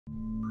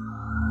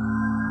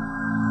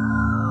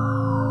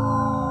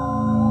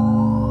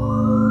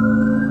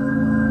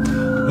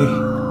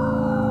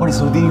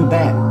holding you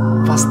back.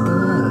 Faster.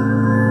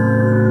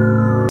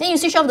 Then you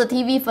switch off the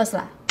TV first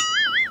lah.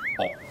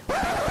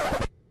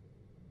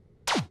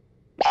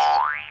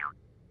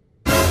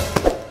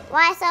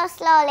 Why so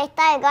slow?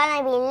 Later you're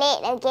gonna be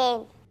late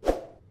again.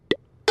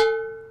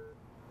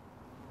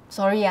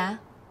 Sorry ah.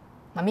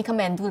 Mommy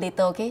come and do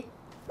later, okay?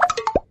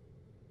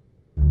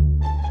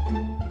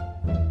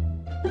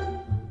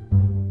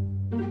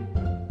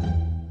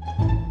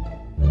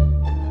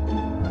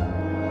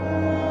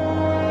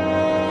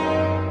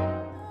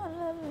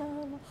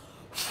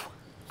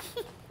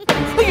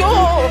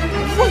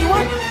 What you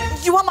want?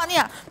 You want money?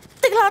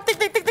 Take lah, take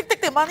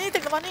the money,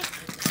 take the money.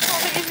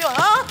 I'll give you,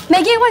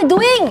 Maggie, what are you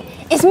doing?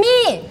 It's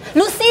me,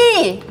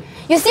 Lucy.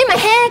 You see my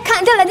hair cut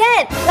until like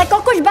that, like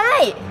cockroach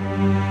bite.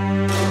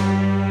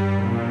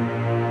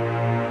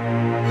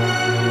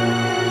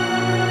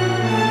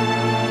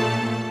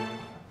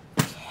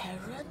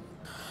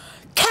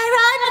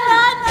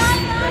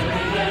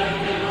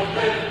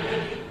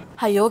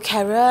 Aiyo,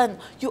 Karen,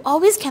 you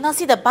always cannot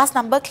see the bus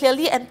number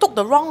clearly and took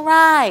the wrong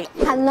ride.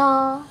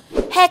 Hello.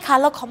 Hair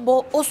color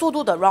combo also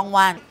do the wrong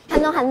one.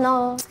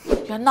 Hello.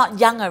 You're not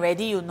young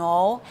already, you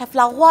know. Have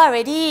老花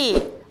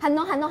already.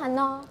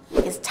 Hello.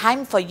 It's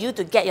time for you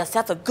to get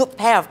yourself a good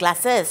pair of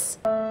glasses.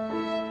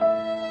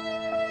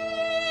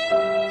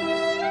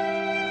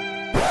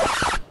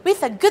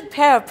 With a good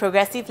pair of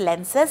progressive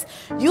lenses,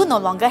 you no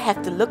longer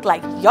have to look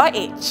like your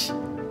age.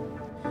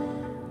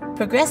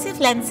 Progressive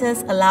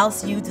lenses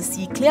allows you to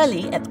see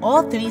clearly at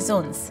all three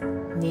zones,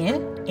 near,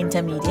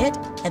 intermediate,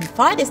 and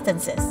far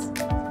distances.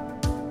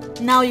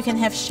 Now you can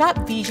have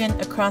sharp vision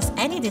across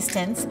any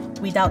distance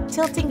without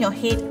tilting your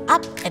head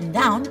up and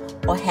down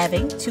or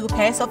having two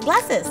pairs of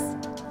glasses.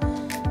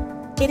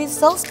 It is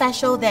so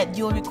special that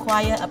you'll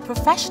require a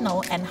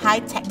professional and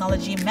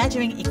high-technology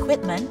measuring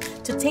equipment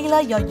to tailor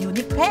your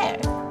unique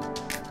pair.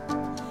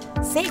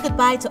 Say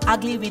goodbye to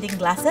ugly reading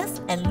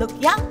glasses and look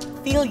young,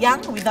 feel young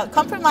without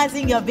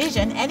compromising your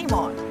vision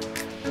anymore.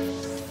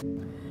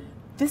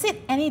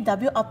 Visit any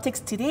W Optics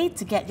today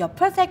to get your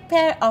perfect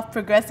pair of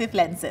progressive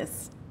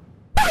lenses.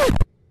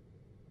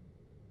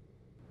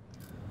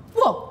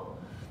 Whoa!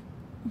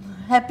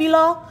 Happy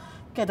lor?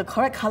 Get the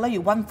correct color you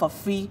want for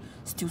free.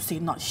 Still say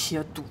not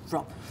here to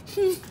rob.